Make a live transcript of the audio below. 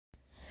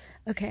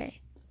Okay,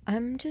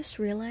 I'm just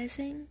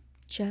realizing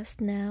just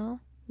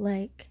now,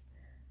 I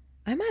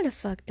might have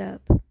fucked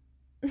up.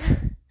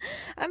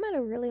 I might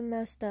have really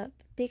messed up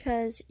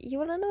because you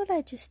want to know what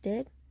I just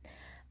did?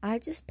 I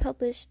just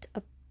published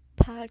a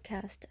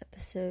podcast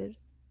episode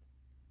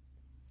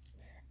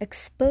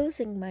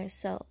exposing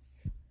myself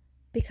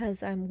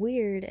because I'm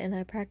weird and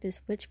I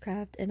practice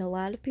witchcraft, and a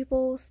lot of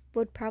people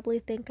would probably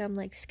think I'm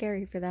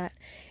scary for that.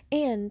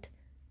 And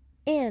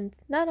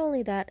not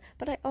only that,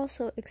 but I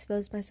also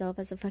exposed myself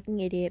as a fucking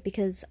idiot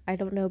because I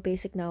don't know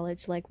basic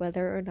knowledge like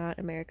whether or not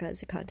America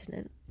is a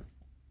continent.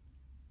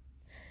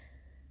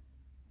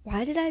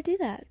 Why did I do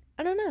that?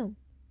 I don't know.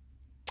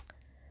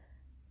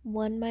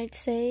 One might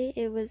say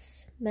it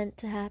was meant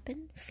to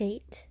happen,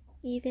 fate,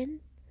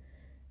 even.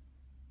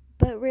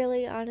 But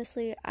really,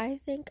 honestly, I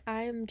think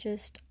I am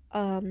just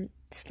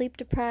sleep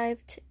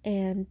deprived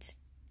and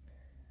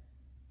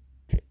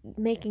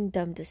making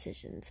dumb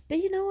decisions. But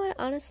you know what?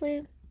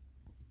 Honestly,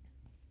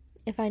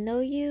 if I know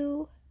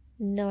you,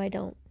 no, I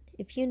don't.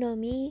 If you know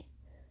me,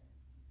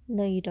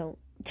 no, you don't.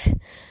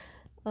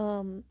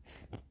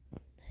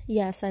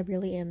 Yes, I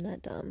really am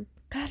that dumb.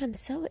 God, I'm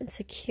so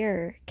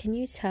insecure. Can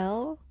you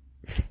tell?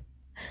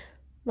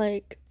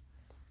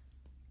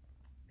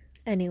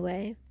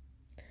 Anyway.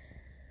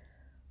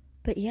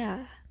 But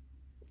yeah.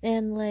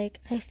 And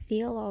I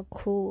feel all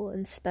cool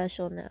and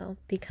special now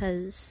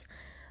because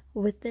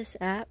with this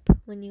app,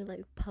 when you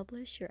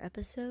publish your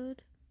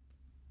episode,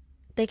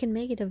 they can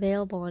make it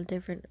available on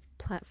different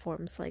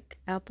platforms like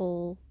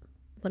Apple,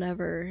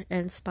 whatever,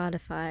 and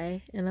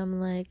Spotify. And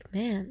I'm like,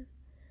 man,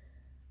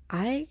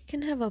 I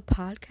can have a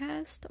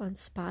podcast on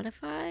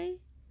Spotify?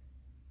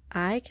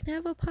 I can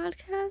have a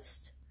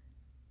podcast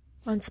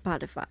on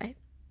Spotify.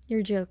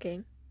 You're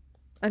joking.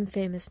 I'm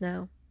famous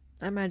now.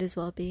 I might as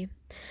well be.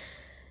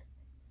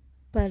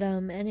 But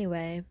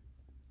anyway,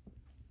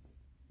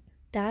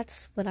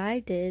 that's what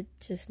I did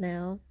just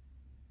now.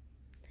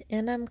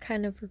 And I'm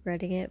kind of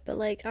regretting it, but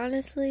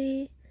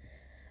honestly,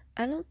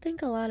 I don't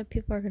think a lot of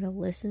people are going to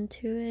listen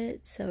to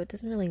it, so it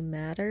doesn't really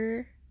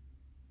matter.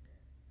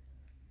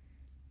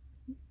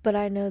 But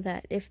I know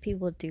that if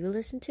people do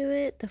listen to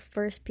it, the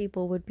first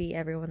people would be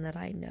everyone that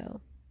I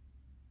know.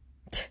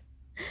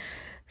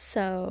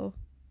 So,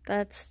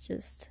 that's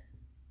just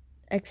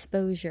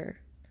exposure.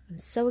 I'm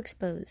so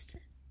exposed,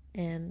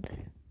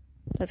 and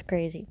that's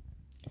crazy.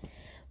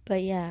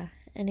 But yeah,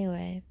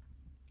 anyway.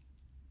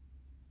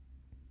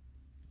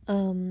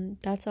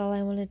 That's all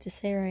I wanted to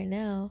say right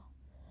now.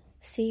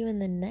 See you in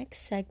the next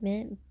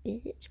segment,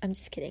 bitch. I'm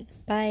just kidding.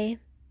 Bye.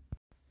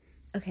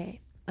 Okay,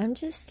 I'm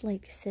just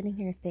sitting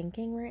here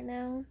thinking right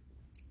now.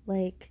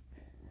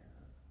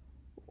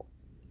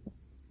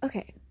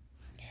 Okay,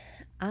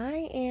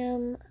 I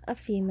am a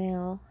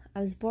female. I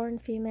was born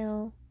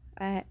female.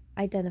 I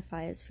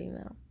identify as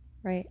female,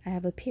 right? I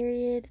have a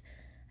period.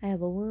 I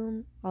have a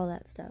womb, all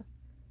that stuff.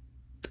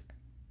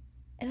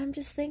 And I'm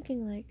just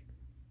thinking,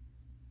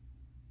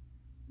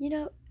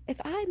 if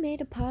I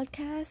made a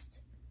podcast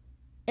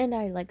and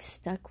I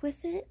stuck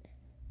with it,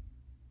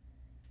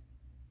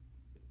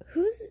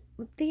 who's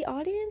the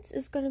audience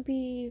is gonna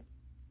be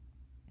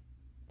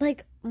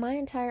my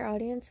entire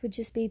audience would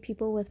just be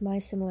people with my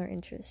similar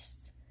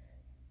interests.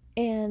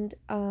 And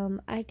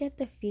I get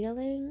the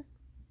feeling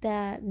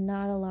that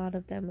not a lot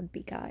of them would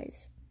be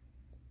guys,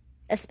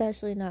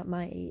 especially not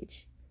my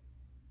age.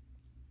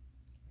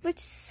 Which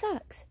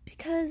sucks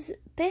because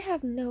they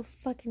have no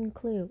fucking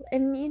clue.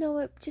 And you know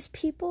what? Just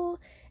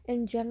people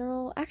in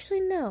general.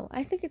 Actually, no.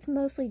 I think it's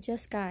mostly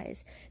just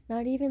guys.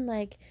 Not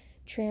even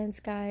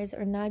trans guys,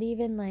 or not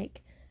even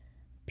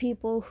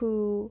people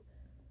who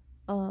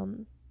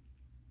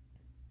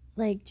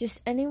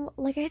just anyone.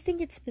 I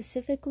think it's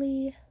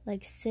specifically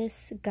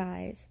cis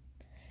guys.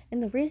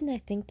 And the reason I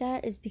think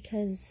that is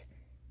because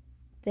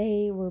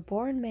they were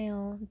born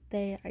male,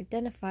 they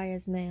identify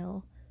as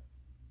male,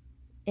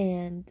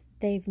 and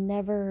they've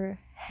never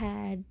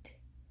had,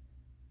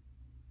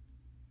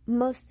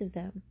 most of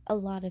them, a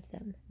lot of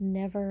them,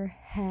 never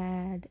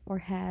had or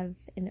have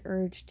an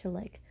urge to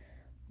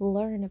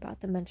learn about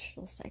the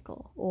menstrual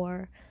cycle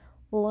or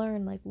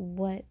learn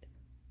what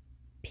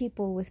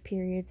people with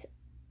periods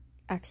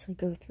actually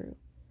go through.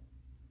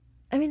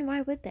 I mean,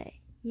 why would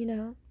they?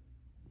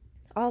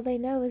 All they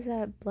know is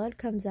that blood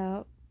comes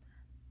out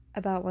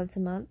about once a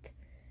month,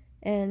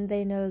 and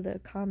they know the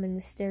common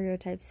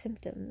stereotype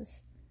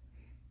symptoms.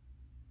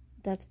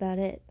 That's about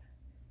it.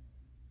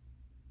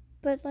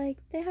 But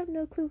they have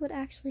no clue what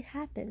actually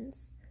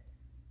happens.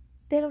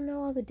 They don't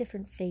know all the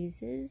different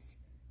phases,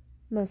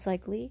 most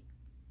likely.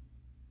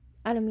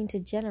 I don't mean to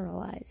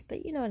generalize,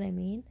 but you know what I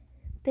mean.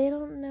 They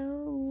don't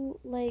know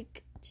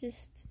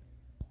just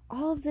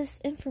all of this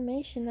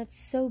information that's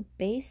so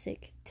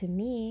basic to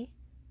me.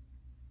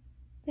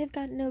 They've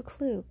got no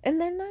clue. And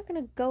they're not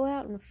gonna go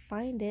out and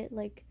find it.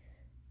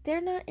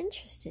 They're not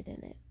interested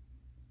in it.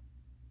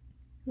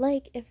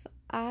 If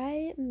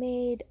I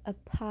made a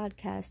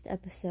podcast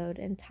episode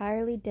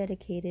entirely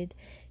dedicated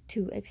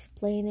to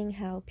explaining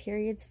how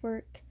periods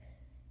work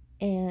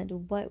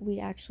and what we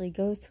actually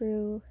go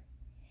through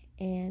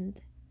and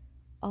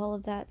all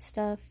of that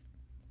stuff,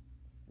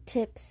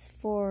 tips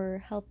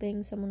for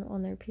helping someone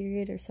on their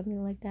period or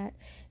something like that,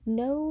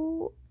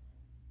 no,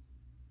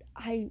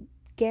 I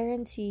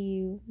guarantee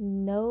you,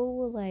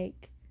 no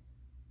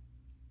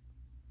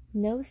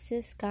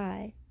cis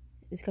guy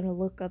is gonna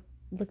look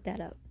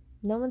that up.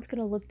 No one's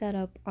gonna look that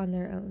up on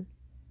their own.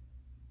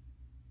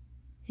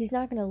 He's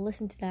not gonna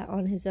listen to that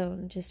on his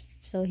own just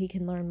so he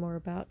can learn more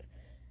about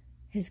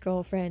his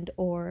girlfriend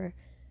or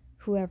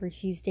whoever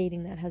he's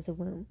dating that has a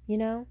womb, you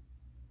know?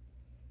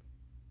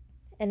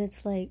 And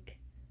it's like,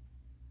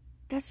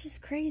 that's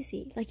just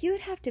crazy. Like, you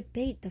would have to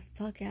bait the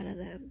fuck out of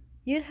them.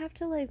 You'd have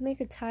to, like,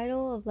 make a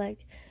title of,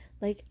 like,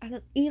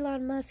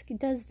 Elon Musk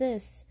does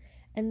this.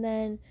 And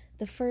then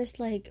the first,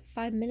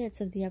 5 minutes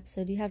of the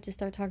episode, you have to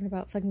start talking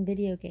about fucking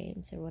video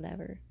games or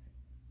whatever.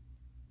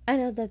 I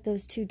know that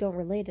those two don't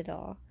relate at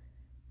all.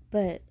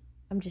 But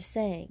I'm just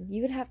saying,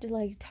 you would have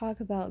to, talk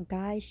about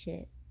guy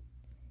shit.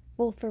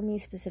 Well, for me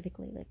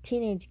specifically,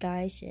 teenage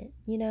guy shit,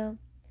 you know?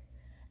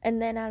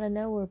 And then out of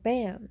nowhere,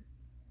 bam.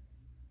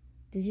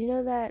 Did you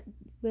know that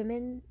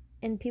women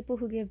and people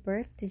who give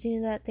birth, did you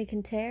know that they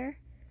can tear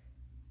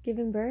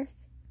giving birth?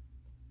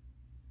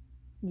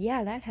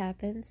 Yeah, that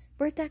happens.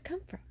 Where'd that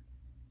come from?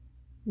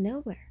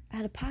 Nowhere.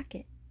 Out of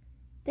pocket.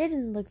 They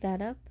didn't look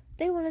that up.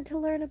 They wanted to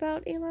learn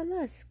about Elon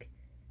Musk.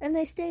 And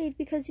they stayed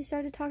because you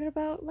started talking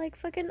about,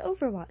 fucking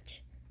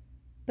Overwatch.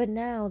 But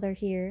now they're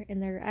here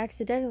and they're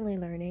accidentally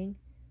learning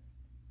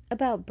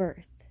about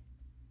birth.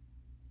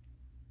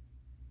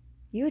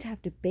 You would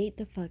have to bait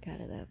the fuck out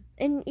of them.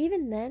 And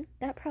even then,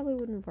 that probably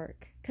wouldn't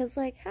work. Because,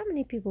 how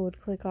many people would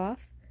click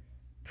off?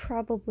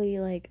 Probably,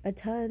 a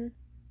ton.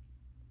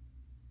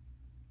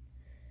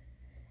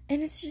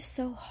 And it's just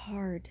so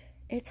hard.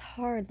 It's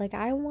hard.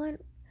 I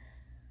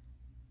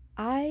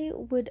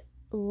would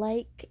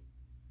like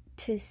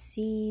to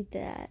see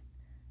that.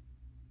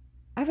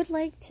 I would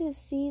like to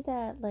see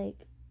that,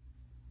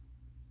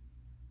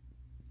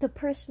 the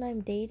person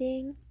I'm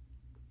dating,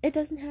 it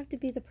doesn't have to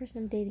be the person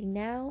I'm dating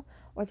now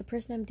or the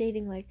person I'm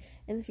dating,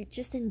 in the future,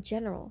 just in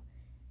general.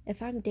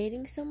 If I'm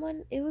dating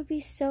someone, it would be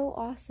so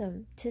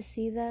awesome to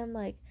see them,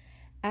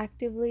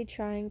 actively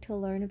trying to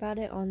learn about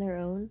it on their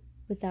own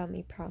without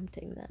me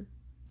prompting them.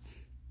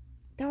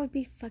 That would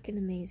be fucking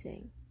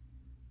amazing.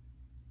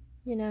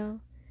 You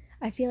know?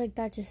 I feel like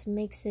that just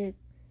makes it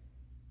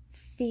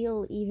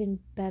feel even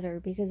better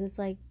because it's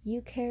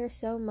you care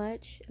so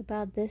much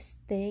about this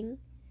thing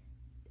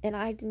and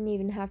I didn't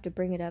even have to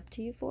bring it up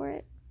to you for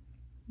it,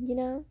 you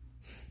know?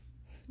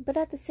 But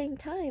at the same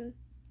time,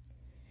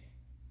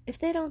 if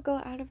they don't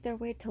go out of their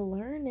way to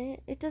learn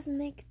it, it doesn't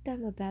make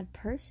them a bad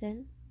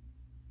person.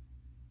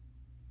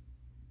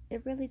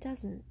 It really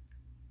doesn't.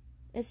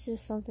 It's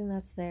just something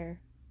that's there.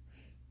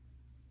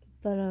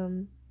 But,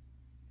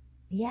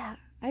 yeah,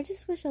 I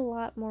just wish a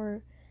lot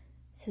more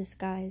cis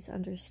guys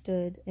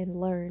understood and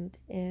learned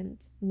and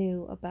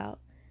knew about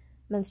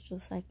menstrual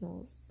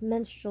cycles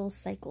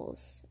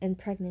and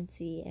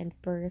pregnancy and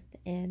birth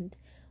and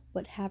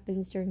what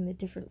happens during the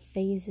different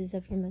phases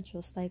of your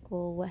menstrual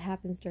cycle, what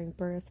happens during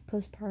birth,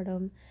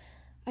 postpartum.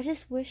 I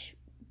just wish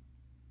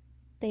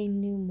they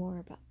knew more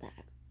about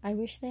that. I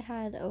wish they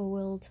had a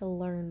will to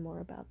learn more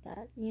about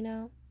that, you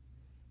know?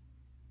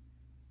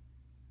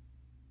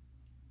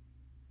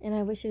 And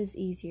I wish it was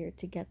easier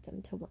to get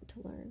them to want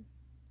to learn.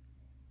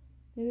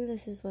 Maybe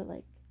this is what,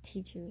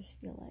 teachers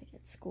feel like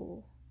at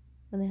school.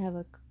 When they have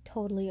a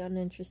totally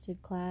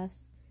uninterested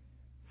class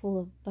full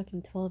of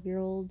fucking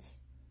 12-year-olds.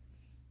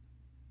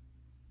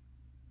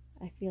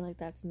 I feel like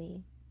that's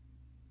me.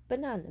 But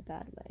not in a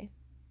bad way.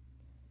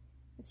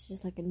 It's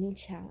just a new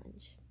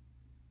challenge.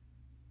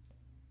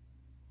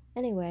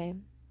 Anyway,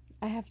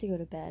 I have to go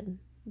to bed.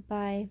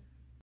 Bye.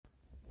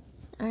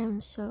 I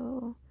am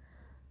so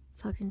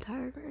fucking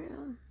tired right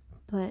now.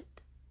 But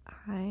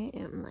I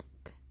am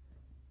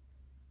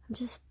I'm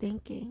just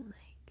thinking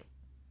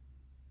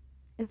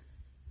if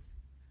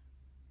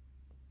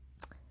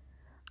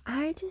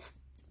I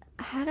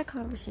had a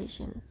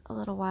conversation a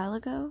little while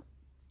ago,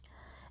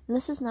 and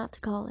this is not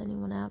to call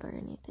anyone out or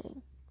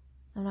anything.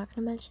 I'm not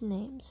going to mention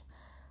names.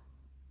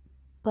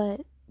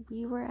 But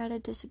we were at a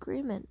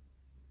disagreement.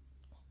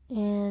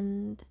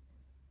 And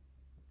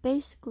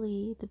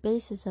basically, the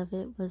basis of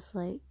it was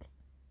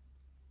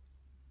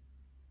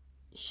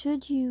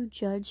should you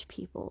judge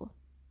people?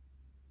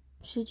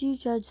 Should you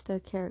judge their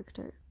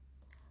character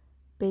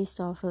based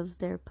off of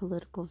their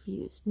political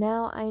views?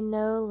 Now, I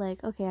know,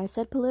 okay, I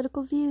said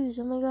political views,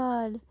 oh my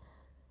god,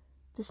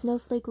 the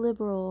snowflake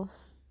liberal.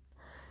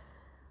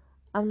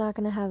 I'm not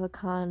gonna have a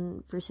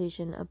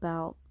conversation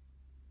about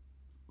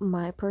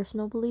my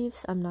personal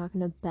beliefs. I'm not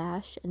gonna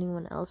bash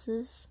anyone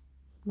else's.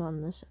 Not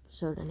in this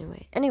episode,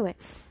 anyway.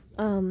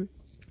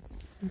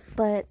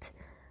 But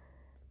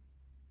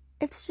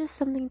it's just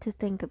something to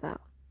think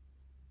about.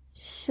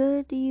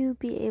 Should you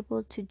be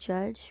able to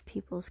judge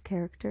people's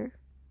character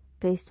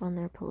based on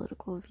their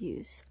political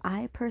views?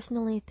 I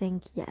personally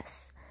think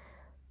yes.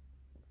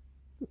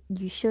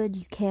 You should,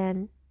 you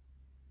can,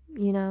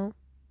 you know?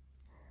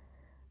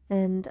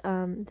 And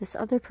this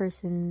other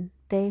person,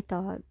 they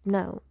thought,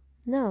 no,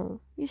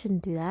 No, you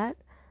shouldn't do that.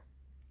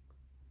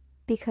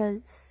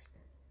 Because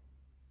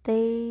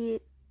their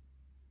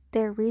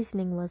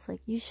reasoning was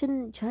like, you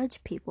shouldn't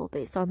judge people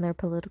based on their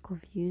political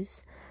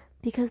views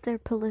because their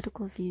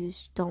political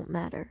views don't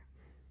matter.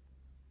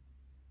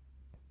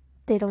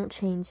 They don't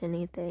change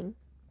anything.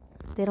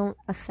 They don't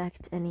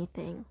affect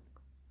anything.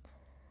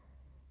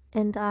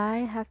 And I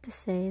have to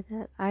say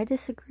that I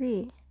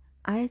disagree.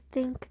 I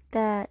think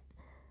that,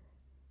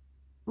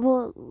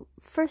 well,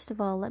 first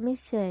of all, let me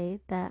say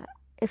that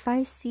if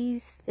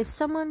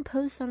someone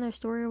posts on their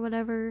story or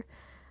whatever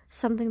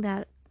something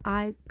that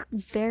I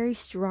very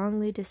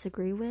strongly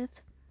disagree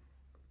with,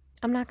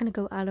 I'm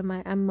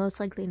most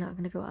likely not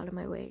going to go out of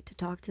my way to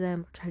talk to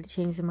them or try to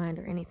change their mind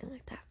or anything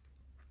like that.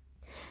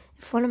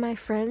 If one of my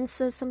friends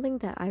says something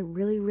that I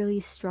really, really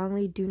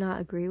strongly do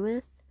not agree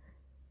with,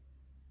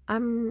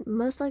 I'm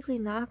most likely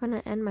not going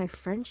to end my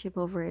friendship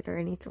over it or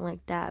anything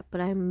like that,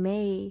 but I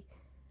may,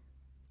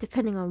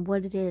 depending on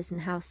what it is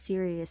and how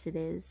serious it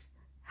is,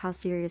 how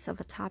serious of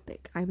a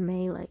topic, I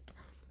may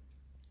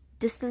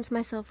distance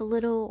myself a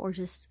little or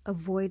just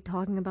avoid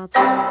talking about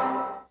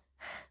that.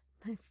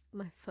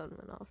 My phone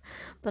went off.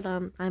 But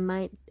I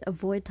might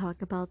avoid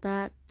talking about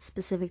that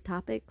specific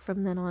topic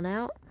from then on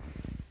out.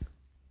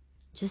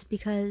 Just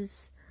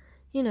because,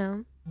 you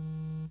know,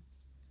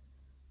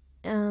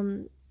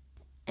 and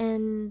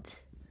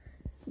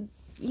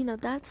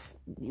that's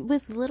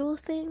with little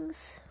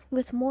things,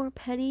 with more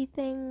petty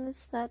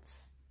things,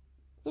 that's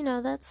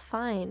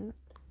fine.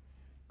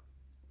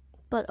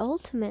 But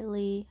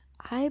ultimately,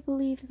 I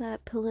believe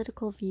that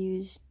political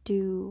views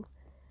do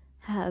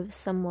have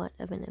somewhat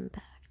of an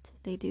impact.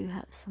 They do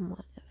have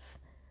somewhat of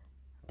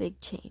a big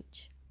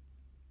change.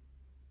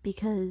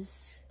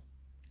 Because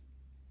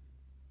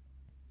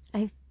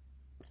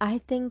I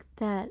think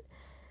that,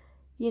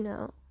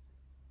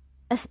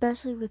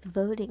 especially with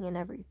voting and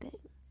everything,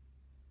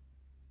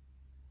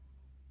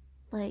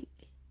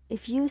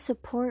 if you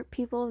support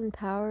people in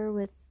power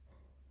with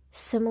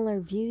similar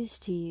views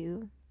to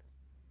you,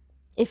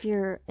 if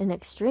you're an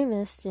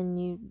extremist and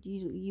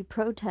you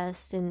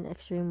protest in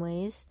extreme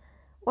ways,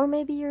 or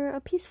maybe you're a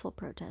peaceful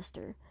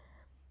protester,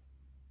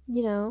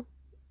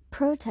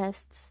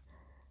 protests,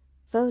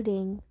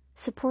 voting,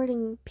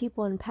 supporting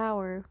people in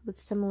power with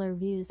similar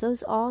views,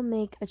 those all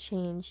make a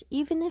change,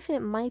 even if it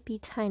might be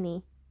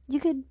tiny. You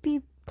could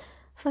be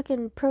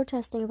fucking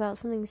protesting about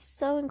something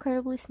so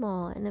incredibly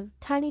small in a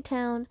tiny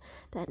town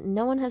that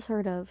no one has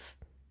heard of,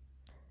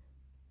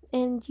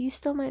 and you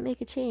still might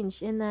make a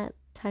change in that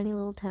tiny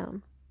little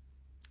town.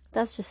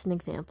 That's just an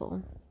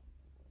example.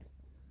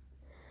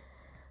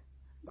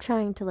 I'm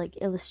trying to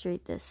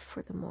illustrate this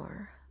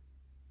furthermore.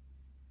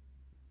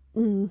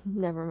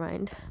 Never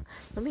mind.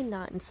 Let me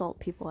not insult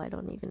people I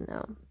don't even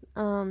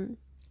know.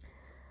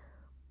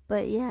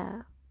 But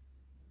yeah.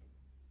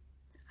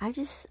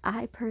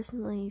 I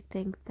personally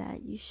think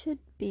that you should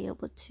be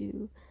able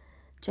to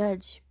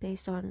judge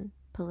based on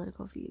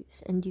political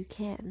views, and you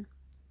can.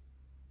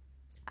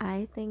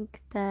 I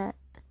think that,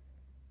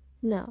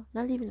 no,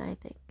 not even I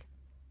think.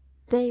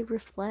 They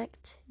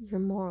reflect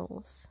your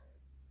morals.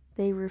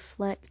 They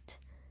reflect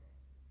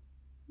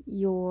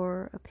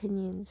your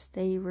opinions.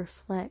 They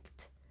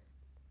reflect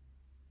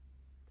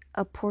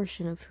a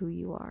portion of who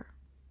you are.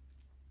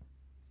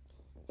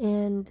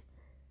 And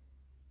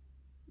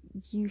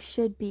you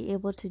should be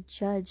able to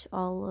judge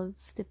all of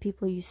the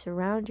people you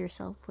surround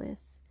yourself with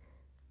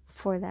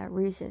for that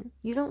reason.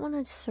 You don't want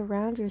to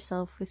surround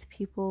yourself with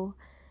people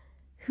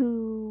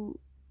who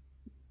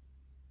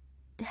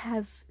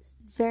have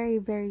very,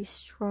 very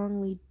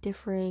strongly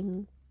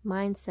differing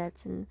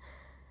mindsets and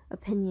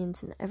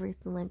opinions and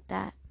everything like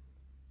that.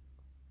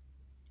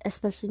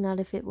 Especially not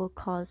if it will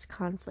cause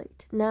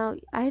conflict. Now,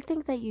 I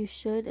think that you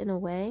should, in a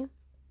way,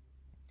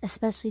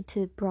 especially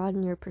to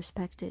broaden your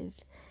perspective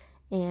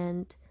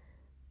and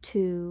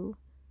to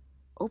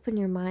open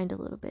your mind a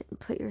little bit and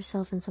put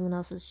yourself in someone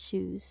else's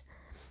shoes.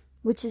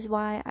 Which is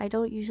why I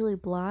don't usually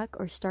block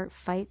or start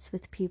fights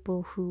with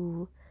people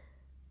who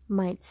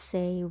might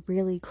say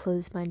really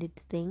close-minded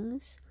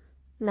things.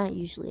 Not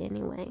usually,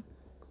 anyway.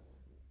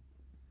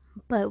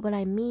 But what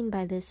I mean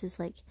by this is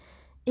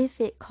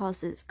if it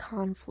causes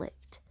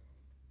conflict,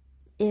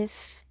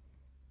 if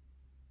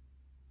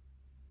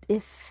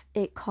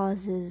it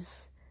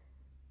causes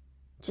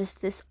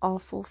just this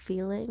awful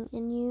feeling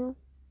in you,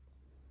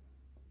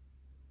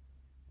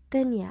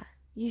 then yeah,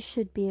 you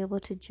should be able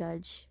to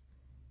judge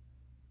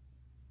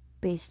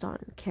based on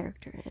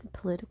character and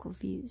political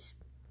views.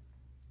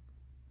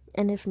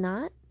 And if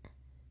not,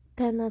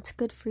 then that's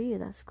good for you.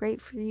 That's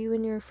great for you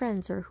and your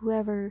friends or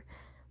whoever,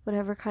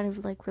 whatever kind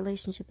of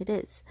relationship it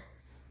is.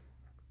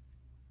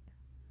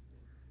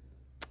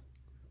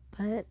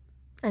 But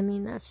I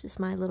mean, that's just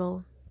my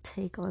little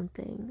take on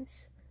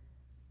things.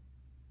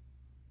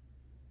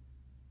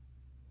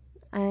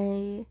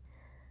 I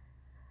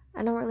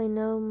don't really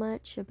know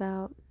much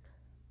about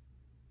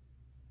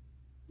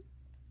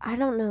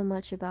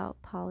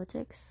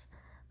politics.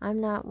 I'm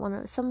not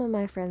some of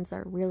my friends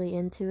are really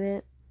into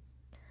it.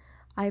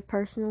 I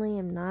personally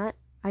am not.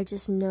 I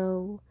just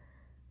know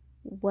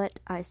what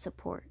I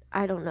support.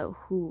 I don't know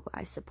who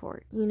I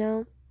support, you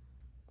know?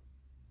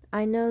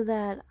 I know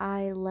that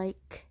I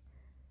like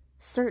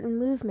certain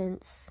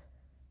movements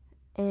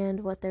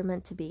and what they're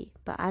meant to be,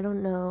 but I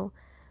don't know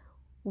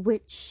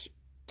which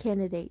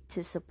candidate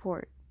to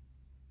support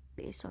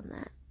based on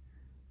that.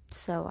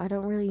 So I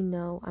don't really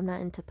know. I'm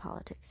not into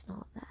politics and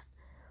all of that.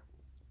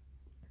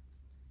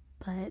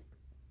 But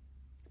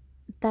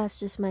that's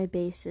just my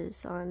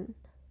basis on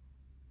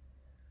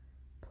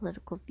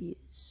political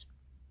views,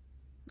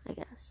 I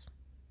guess.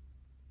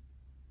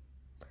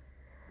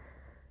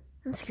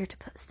 I'm scared to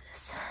post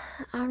this.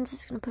 I'm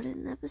just gonna put it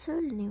in the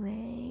episode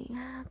anyway.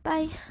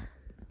 Bye.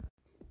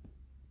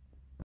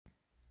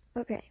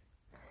 Okay,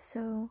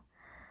 so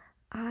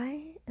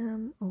I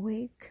am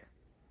awake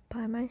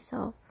by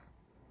myself.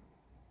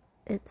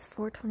 It's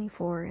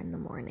 4:24 in the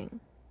morning.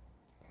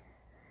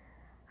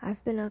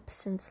 I've been up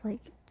since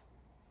like,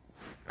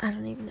 I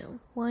don't even know,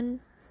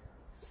 1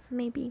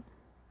 maybe.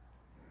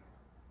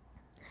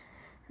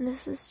 And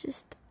this is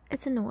just,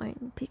 it's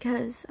annoying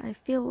because I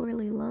feel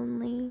really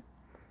lonely.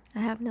 I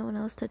have no one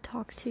else to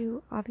talk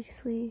to,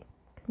 obviously,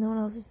 because no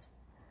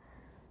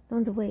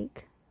one's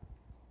awake.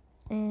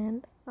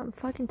 And I'm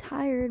fucking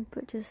tired,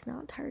 but just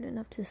not tired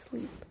enough to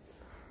sleep.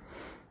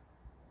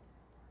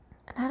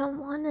 And I don't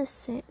want to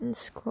sit and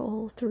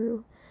scroll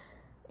through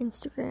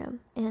Instagram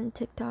and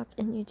TikTok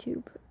and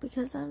YouTube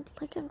because I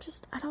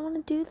don't want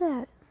to do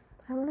that.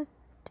 I want to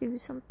do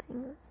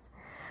something else.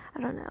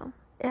 I don't know.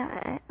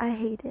 I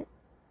hate it.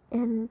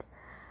 And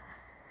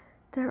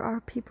there are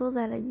people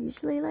that I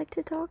usually like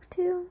to talk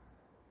to,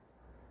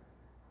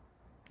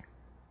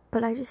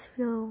 but I just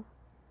feel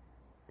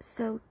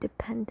so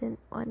dependent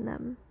on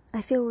them.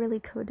 I feel really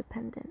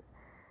codependent.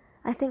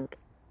 I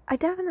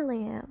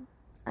definitely am.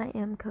 I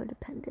am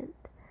codependent.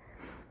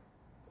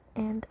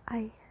 And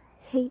I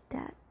hate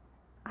that.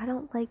 I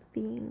don't like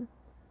being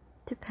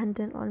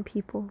dependent on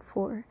people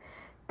for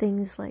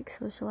things like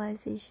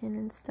socialization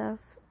and stuff.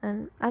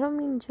 And I don't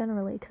mean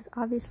generally, because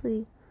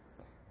obviously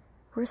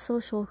we're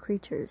social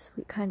creatures.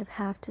 We kind of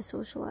have to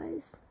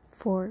socialize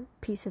for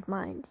peace of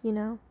mind, you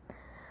know?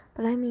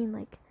 But I mean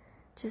like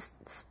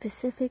just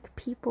specific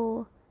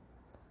people,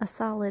 a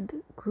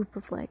solid group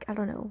of like, I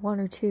don't know, 1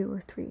 or 2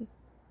 or 3,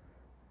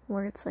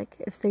 where it's like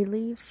if they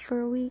leave for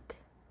a week,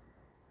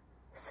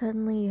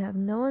 suddenly you have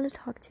no one to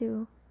talk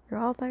to, you're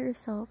all by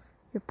yourself,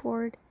 you're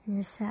bored, and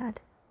you're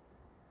sad.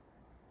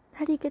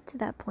 How do you get to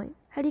that point?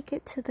 How do you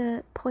get to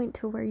the point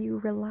to where you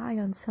rely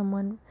on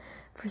someone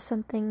for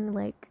something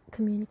like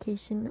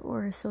communication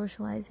or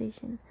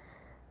socialization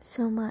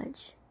so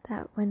much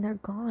that when they're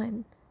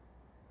gone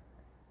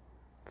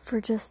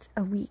for just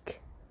a week,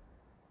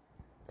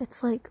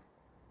 it's like,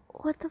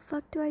 what the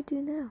fuck do I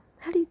do now?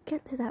 How do you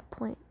get to that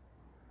point?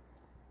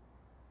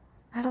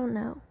 I don't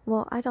know.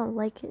 Well, I don't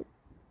like it.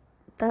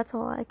 That's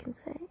all I can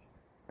say.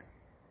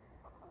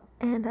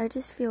 And I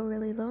just feel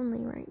really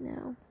lonely right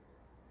now,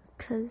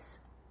 because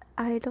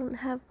I don't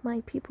have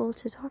my people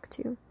to talk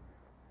to.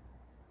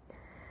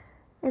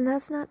 And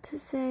that's not to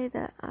say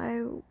that I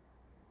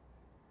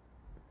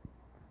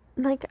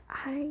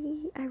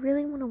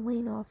really want to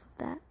wane off of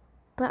that,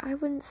 but I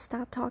wouldn't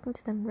stop talking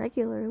to them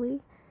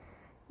regularly,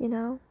 you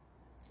know?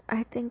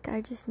 I think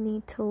I just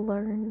need to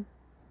learn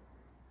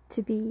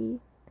to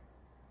be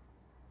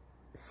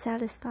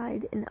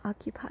satisfied and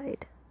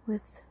occupied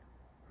with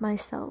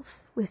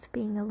myself, with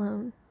being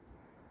alone.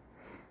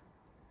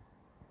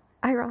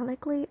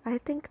 Ironically, I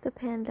think the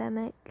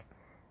pandemic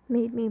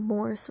made me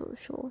more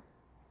social,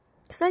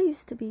 because I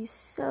used to be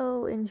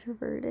so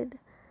introverted,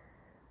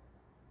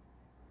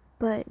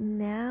 but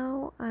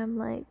now I'm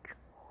like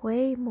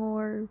way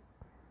more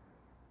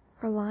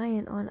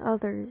reliant on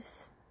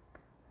others,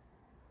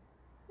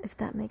 if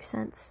that makes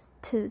sense,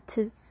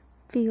 to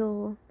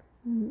feel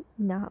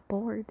not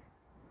bored,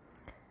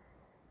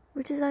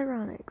 which is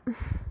ironic.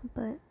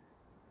 But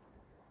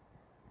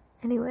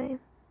anyway,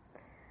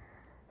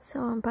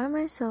 so I'm by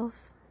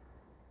myself,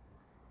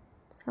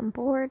 I'm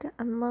bored,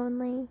 I'm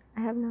lonely,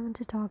 I have no one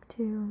to talk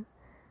to,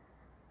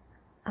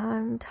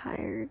 I'm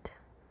tired.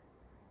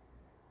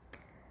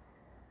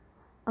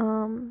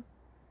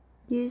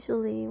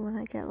 Usually when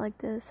I get like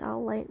this,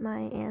 I'll light my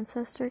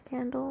ancestor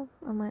candle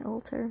on my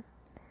altar,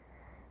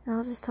 and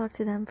I'll just talk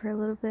to them for a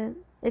little bit.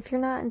 If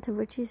you're not into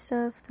witchy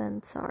stuff,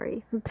 then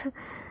sorry.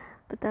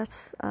 But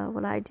that's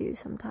what I do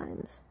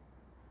sometimes.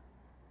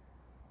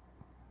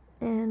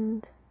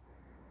 And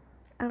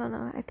I don't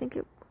know, I think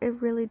it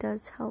really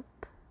does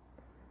help.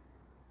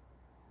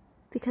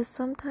 Because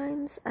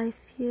sometimes I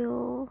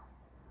feel,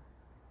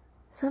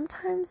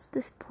 sometimes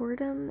this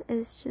boredom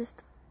is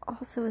just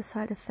also a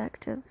side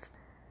effect of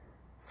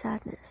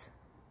sadness.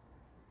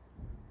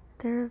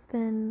 There have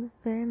been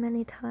very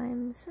many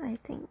times, I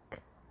think,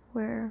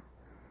 where,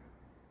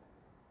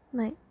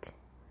 like,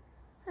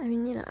 I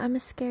mean, you know, I'm a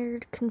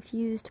scared,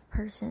 confused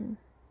person,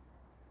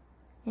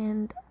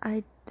 and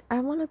I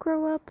want to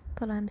grow up,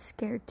 but I'm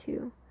scared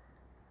too,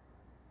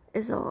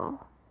 is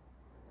all.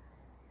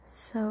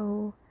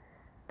 So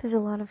there's a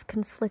lot of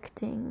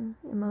conflicting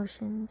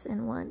emotions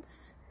and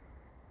wants,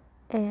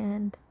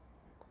 and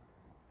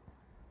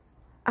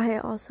I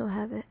also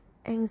have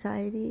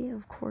anxiety,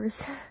 of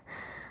course.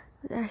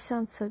 That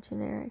sounds so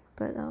generic,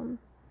 but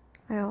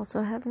I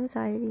also have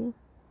anxiety.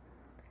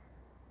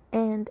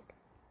 And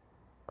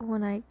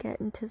when I get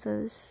into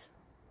those,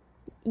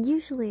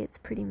 usually it's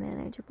pretty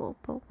manageable,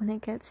 but when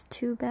it gets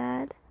too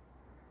bad,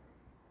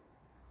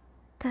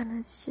 then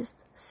it's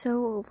just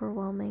so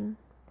overwhelming.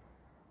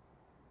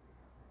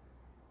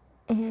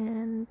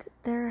 And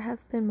there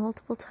have been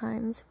multiple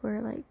times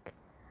where, like,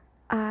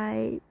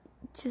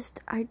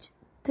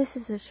 this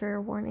is a sure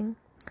warning,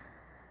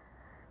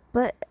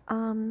 but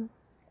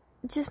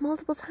just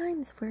multiple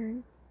times where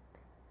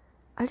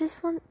I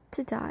just want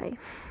to die.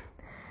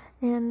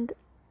 And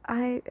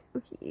I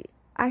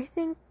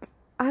think,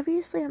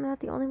 obviously I'm not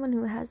the only one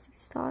who has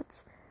these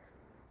thoughts,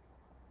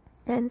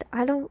 and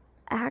I don't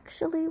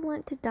actually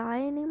want to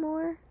die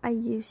anymore. I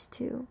used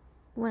to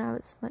when I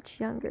was much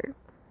younger.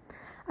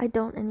 I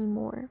don't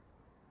anymore,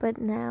 but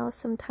now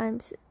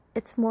sometimes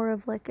it's more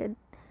of like an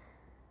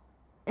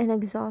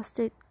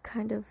exhausted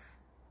kind of,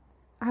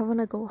 I want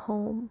to go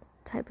home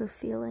type of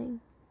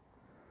feeling.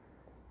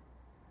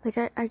 Like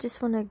I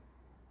just want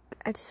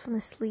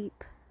to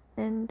sleep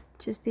and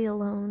just be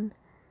alone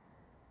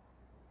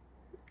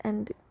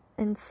and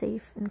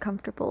safe and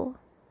comfortable,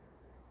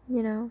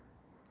 you know?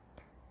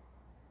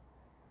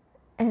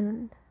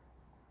 And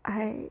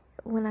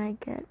when I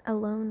get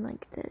alone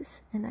like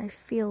this and I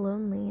feel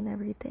lonely and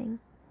everything,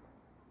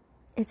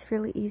 it's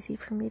really easy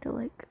for me to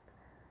like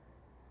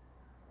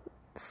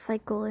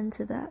cycle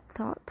into that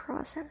thought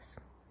process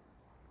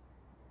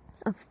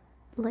of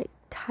like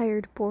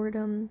tired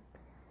boredom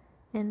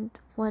and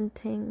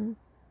wanting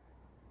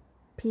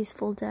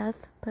peaceful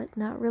death, but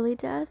not really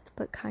death,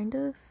 but kind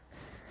of.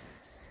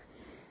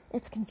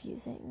 It's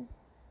confusing.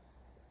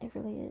 It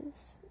really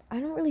is. I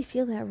don't really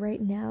feel that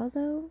right now,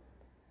 though.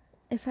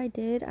 If I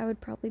did, I would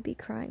probably be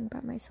crying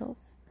by myself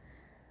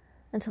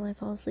until I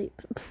fall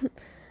asleep.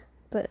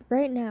 But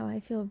right now, I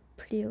feel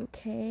pretty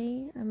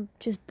okay. I'm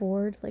just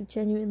bored, like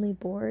genuinely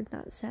bored,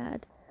 not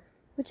sad,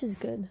 which is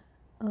good.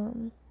 I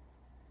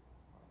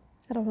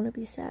don't want to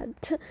be sad.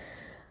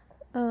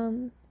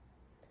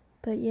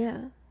 But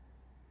yeah.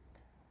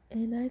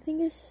 And I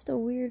think it's just a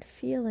weird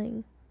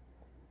feeling.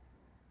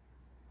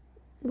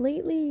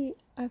 Lately,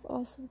 I've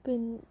also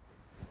been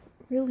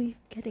really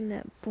getting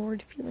that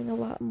bored feeling a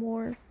lot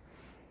more.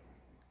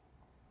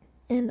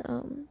 And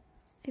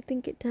I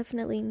think it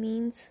definitely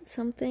means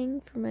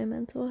something for my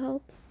mental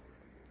health.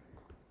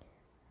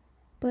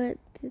 But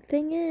the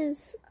thing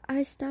is,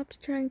 I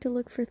stopped trying to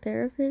look for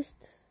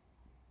therapists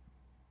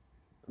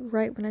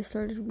right when I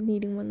started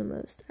needing one the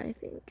most, I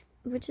think,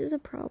 which is a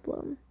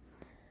problem.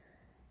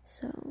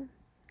 So,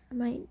 I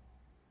might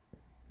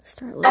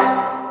start looking.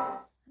 I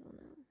don't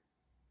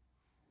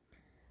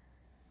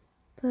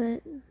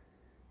know. But,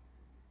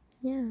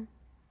 yeah.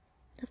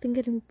 I've been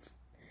getting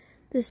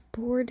this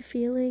bored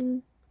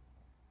feeling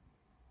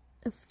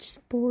of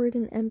just bored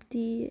and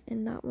empty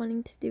and not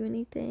wanting to do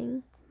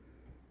anything.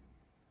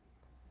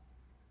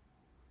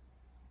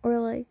 Or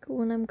like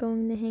when I'm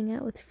going to hang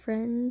out with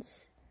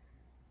friends,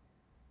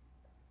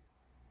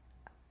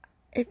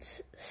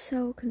 it's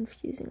so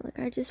confusing. Like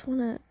I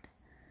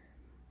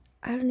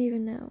don't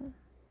even know.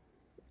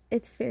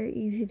 It's very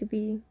easy to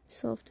be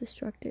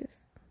self-destructive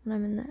when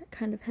I'm in that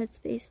kind of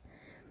headspace.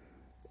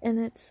 And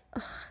it's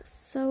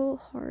so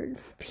hard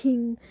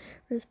being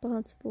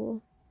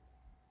responsible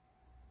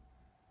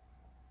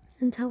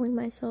and telling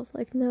myself,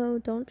 like, no,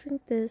 don't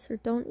drink this, or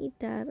don't eat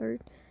that, or,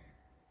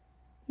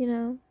 you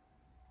know,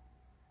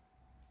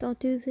 don't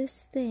do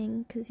this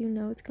thing because you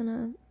know it's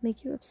gonna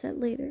make you upset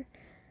later.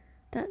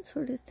 That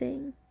sort of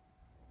thing.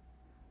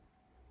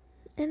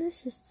 And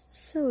it's just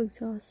so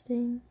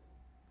exhausting.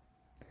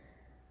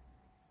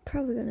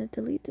 Probably gonna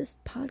delete this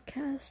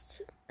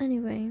podcast.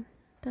 Anyway,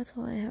 that's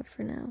all I have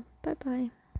for now. Bye bye.